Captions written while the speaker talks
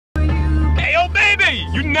Hey,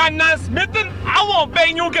 you not smithing? I won't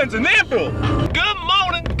bang you against an anvil. Good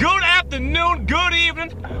morning, good afternoon, good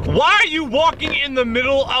evening. Why are you walking in the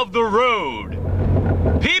middle of the road?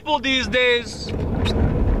 People these days,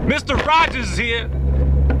 Mr. Rogers is here.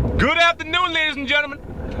 Good afternoon, ladies and gentlemen.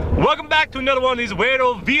 Welcome back to another one of these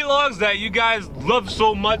weirdo vlogs that you guys love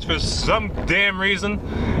so much for some damn reason.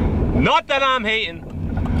 Not that I'm hating.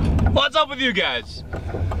 What's up with you guys?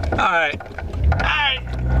 Alright,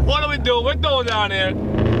 what are we doing? We're going down here.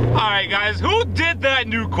 Alright guys, who did that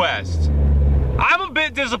new quest? I'm a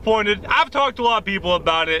bit disappointed. I've talked to a lot of people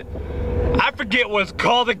about it. I forget what it's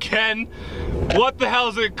called again. What the hell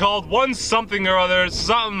is it called? One something or other.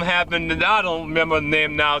 Something happened and I don't remember the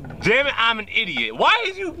name now. Damn it, I'm an idiot. Why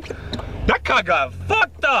is you... That car got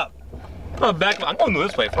fucked up. I'm going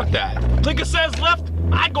this way, fuck that. Blinker says left,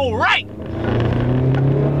 I go right.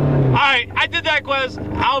 Alright, I did that quest.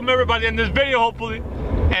 I'll remember by the end of this video, hopefully.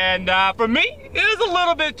 And for me, it is a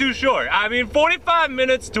little bit too short. I mean, 45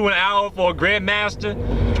 minutes to an hour for a Grandmaster.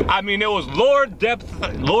 I mean, it was lore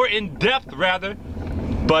in depth rather.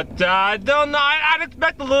 But I don't know, I'd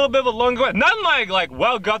expect a little bit of a longer quest. Nothing like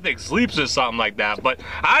Well Gothic Sleeps or something like that. But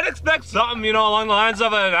I'd expect something, you know, along the lines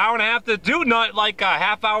of an hour and a half to two, not like a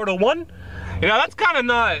half hour to one. You know, that's kind of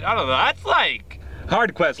not, I don't know, that's like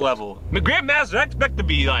hard quest level. The Grandmaster, I expect to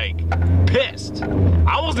be like pissed.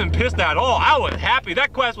 I wasn't pissed at all. I was happy.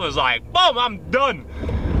 That quest was like, boom, I'm done.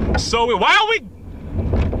 So why are we,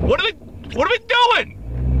 what are we doing?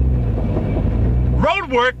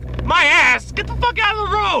 Road work? My ass, get the fuck out of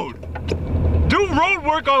the road. Do road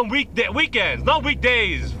work on weekends, not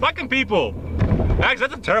weekdays. Fucking people. Actually,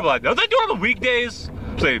 that's a terrible idea. Are they doing it on the weekdays?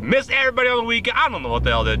 So they miss everybody on the weekend. I don't know what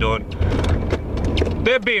the hell they're doing.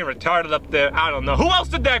 They're being retarded up there. I don't know. Who else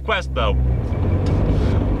did that quest though?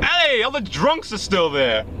 Hey, all the drunks are still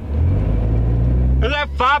there. There's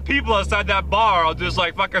like 5 people outside that bar all just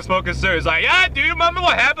like fucking smoking cigarettes. Like, yeah, do you remember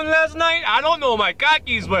what happened last night? I don't know where my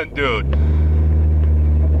cockies went, dude.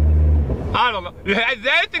 I don't know. Is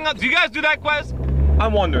there anything else? Do you guys do that quest?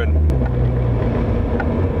 I'm wondering.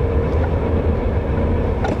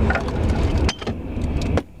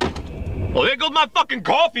 Well, there goes my fucking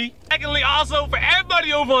coffee. Secondly, also, for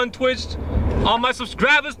everybody over on Twitch, all my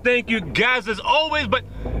subscribers, thank you guys as always, but,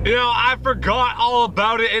 you know, I forgot all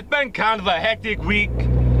about it. It's been kind of a hectic week,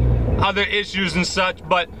 other issues and such,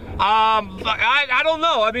 but, I don't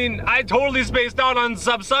know. I mean, I totally spaced out on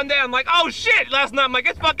Sunday. I'm like, oh shit, last night I'm like,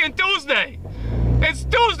 it's fucking Tuesday. It's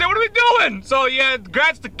Tuesday, what are we doing? So yeah,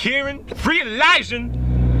 congrats to Kieran, Free Elijah,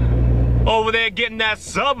 over there getting that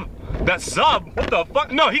sub. That sub? What the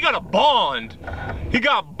fuck? No, he got a bond. He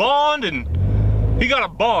got bond and he got a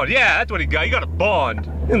bond. Yeah, that's what he got. He got a bond.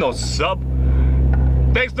 You know, sub.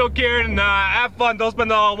 Thanks though, Kieran. Have fun. Don't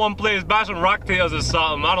spend it all on one place. Buy some rocktails or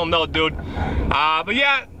something. I don't know, dude. But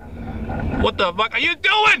yeah. What the fuck are you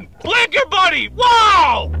doing? Blinker, buddy!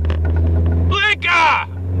 Wow! Blinker!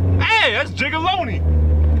 Hey, that's Gigaloni.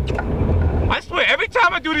 I swear, every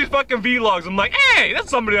time I do these fucking vlogs, I'm like, hey, that's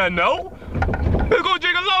somebody I know. Let's go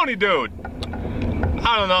Gigaloni, dude.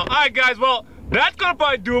 I don't know. Alright, guys, well, that's gonna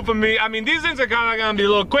probably do it for me. I mean, these things are kind of gonna be a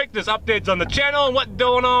little quick. There's updates on the channel and what's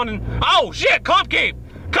going on. And oh, shit, Comp Cave!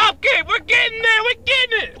 Comp Cave! We're getting there! We're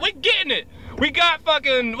getting it! We're getting it! We got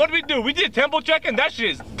fucking, what did we do? We did temple checking. That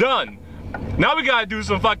shit's done. Now we gotta do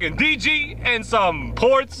some fucking DG and some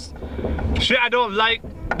ports. Shit I don't like.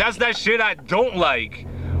 That's that shit I don't like.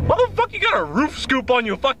 Why the fuck you got a roof scoop on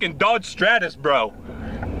your fucking Dodge Stratus, bro?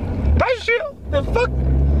 That shit, the fuck?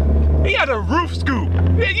 He got a roof scoop.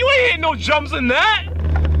 Man, you ain't hitting no jumps in that.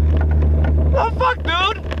 Oh fuck,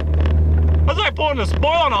 dude. That's like pulling a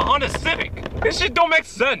spoil on a Honda Civic. This shit don't make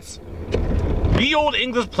sense. Ye old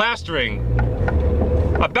English plastering.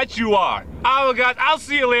 I bet you are. Alright guys, I'll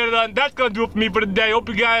see you later then. That's gonna do it for me for today. Hope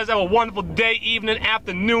you guys have a wonderful day, evening,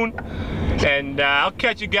 afternoon. And I'll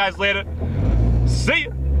catch you guys later. See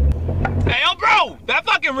ya. Hey, yo bro, that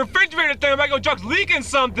fucking refrigerator thing in my truck's leaking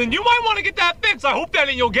something. You might want to get that fixed. I hope that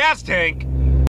ain't your gas tank.